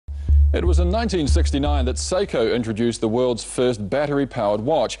It was in 1969 that Seiko introduced the world's first battery-powered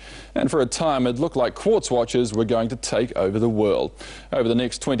watch, and for a time it looked like quartz watches were going to take over the world. Over the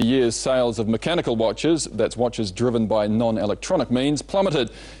next 20 years, sales of mechanical watches, that's watches driven by non-electronic means,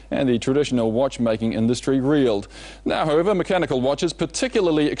 plummeted, and the traditional watchmaking industry reeled. Now, however, mechanical watches,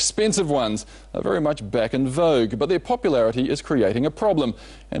 particularly expensive ones, are very much back in vogue, but their popularity is creating a problem,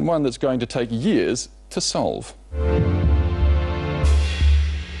 and one that's going to take years to solve.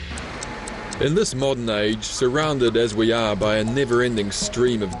 In this modern age, surrounded as we are by a never-ending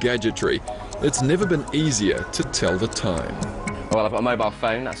stream of gadgetry, it's never been easier to tell the time. Well, I've got a mobile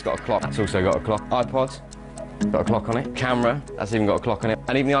phone, that's got a clock, that's also got a clock. iPod, got a clock on it. Camera, that's even got a clock on it.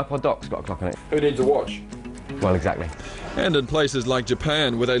 And even the iPod dock's got a clock on it. Who needs a watch? Well, exactly. And in places like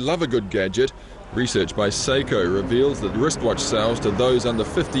Japan, where they love a good gadget, research by Seiko reveals that wristwatch sales to those under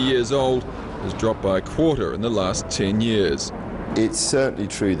 50 years old has dropped by a quarter in the last 10 years. It's certainly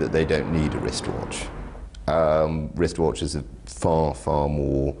true that they don't need a wristwatch. Wristwatches are far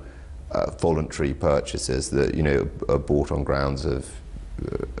more voluntary purchases that, you know, are bought on grounds of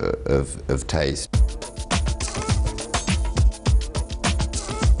taste.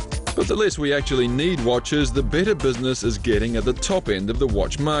 But the less we actually need watches, the better business is getting at the top end of the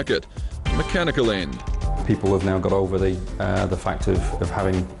watch market, the mechanical end. People have now got over the fact of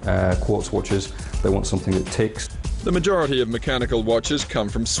having quartz watches. They want something that ticks. The majority of mechanical watches come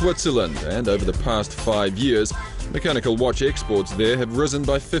from Switzerland, and over the past 5 years, mechanical watch exports there have risen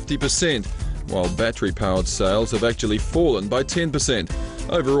by 50%, while battery-powered sales have actually fallen by 10%.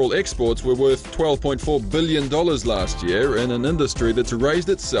 Overall exports were worth $12.4 billion last year in an industry that's raised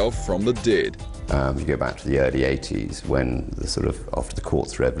itself from the dead. You go back to the early 80s when after the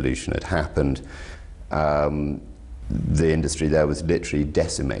quartz revolution had happened, the industry there was literally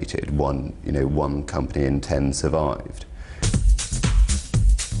decimated. One company in 10 survived.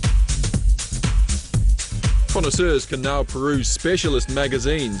 Connoisseurs can now peruse specialist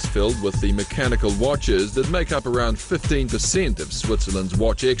magazines filled with the mechanical watches that make up around 15% of Switzerland's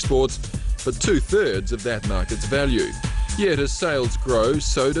watch exports, but 2/3 of that market's value. Yet as sales grow,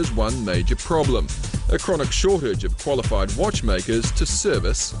 so does one major problem: a chronic shortage of qualified watchmakers to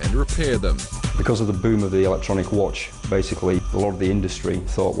service and repair them. Because of the boom of the electronic watch, basically a lot of the industry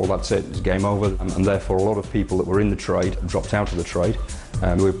thought, well, that's it, it's game over, and therefore a lot of people that were in the trade dropped out of the trade.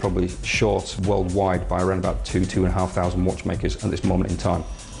 We're probably short worldwide by around about 2,500 watchmakers at this moment in time.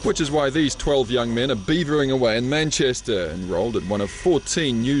 Which is why these 12 young men are beavering away in Manchester, enrolled at one of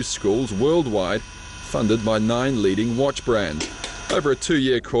 14 new schools worldwide, funded by 9 leading watch brands. Over a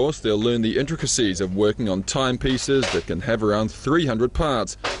 2-year course, they'll learn the intricacies of working on timepieces that can have around 300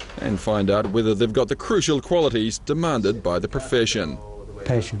 parts and find out whether they've got the crucial qualities demanded by the profession.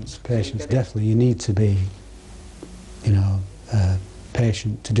 Patience, definitely. You need to be,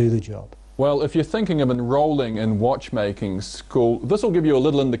 patient to do the job. Well, if you're thinking of enrolling in watchmaking school, this will give you a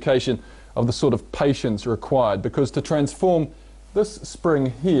little indication of the sort of patience required, because to transform this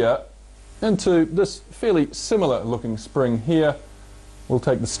spring here into this fairly similar looking spring here will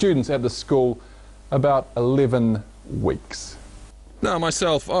take the students at the school about 11 weeks. Now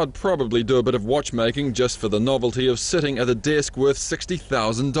myself, I'd probably do a bit of watchmaking just for the novelty of sitting at a desk worth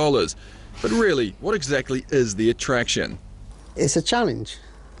 $60,000. But really, what exactly is the attraction? It's a challenge.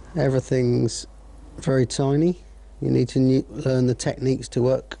 Everything's very tiny. You need to learn the techniques to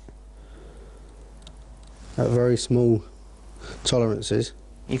work at very small tolerances.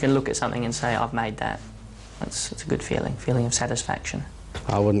 You can look at something and say, I've made that. It's a good feeling of satisfaction.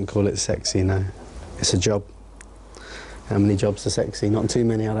 I wouldn't call it sexy, no. It's a job. How many jobs are sexy? Not too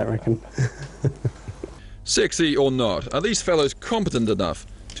many, I don't reckon. Sexy or not, are these fellows competent enough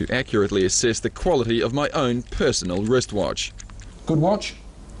to accurately assess the quality of my own personal wristwatch? Good watch?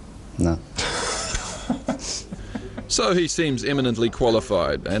 No. So he seems eminently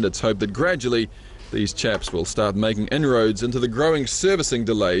qualified, and it's hoped that gradually these chaps will start making inroads into the growing servicing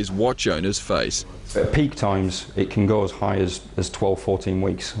delays watch owners face. At peak times, it can go as high as 12, 14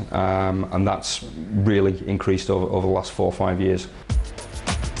 weeks, and that's really increased over the last 4 or 5 years.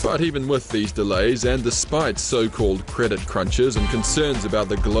 But even with these delays, and despite so-called credit crunches and concerns about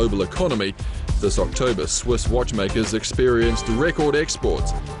the global economy, this October Swiss watchmakers experienced record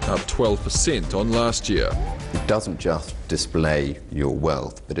exports, up 12% on last year. It doesn't just display your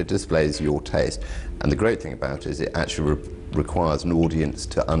wealth, but it displays your taste. And the great thing about it is it actually requires an audience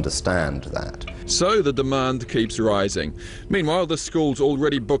to understand that. So the demand keeps rising. Meanwhile, the school's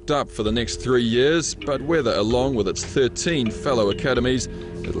already booked up for the next 3 years, but whether, along with its 13 fellow academies,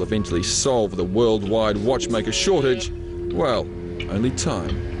 it'll eventually solve the worldwide watchmaker shortage, well, only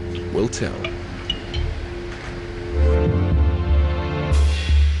time will tell.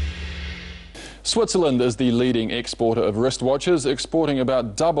 Switzerland is the leading exporter of wristwatches, exporting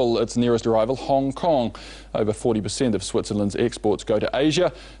about double its nearest rival, Hong Kong. Over 40% of Switzerland's exports go to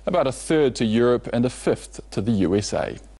Asia, about a third to Europe and a fifth to the USA.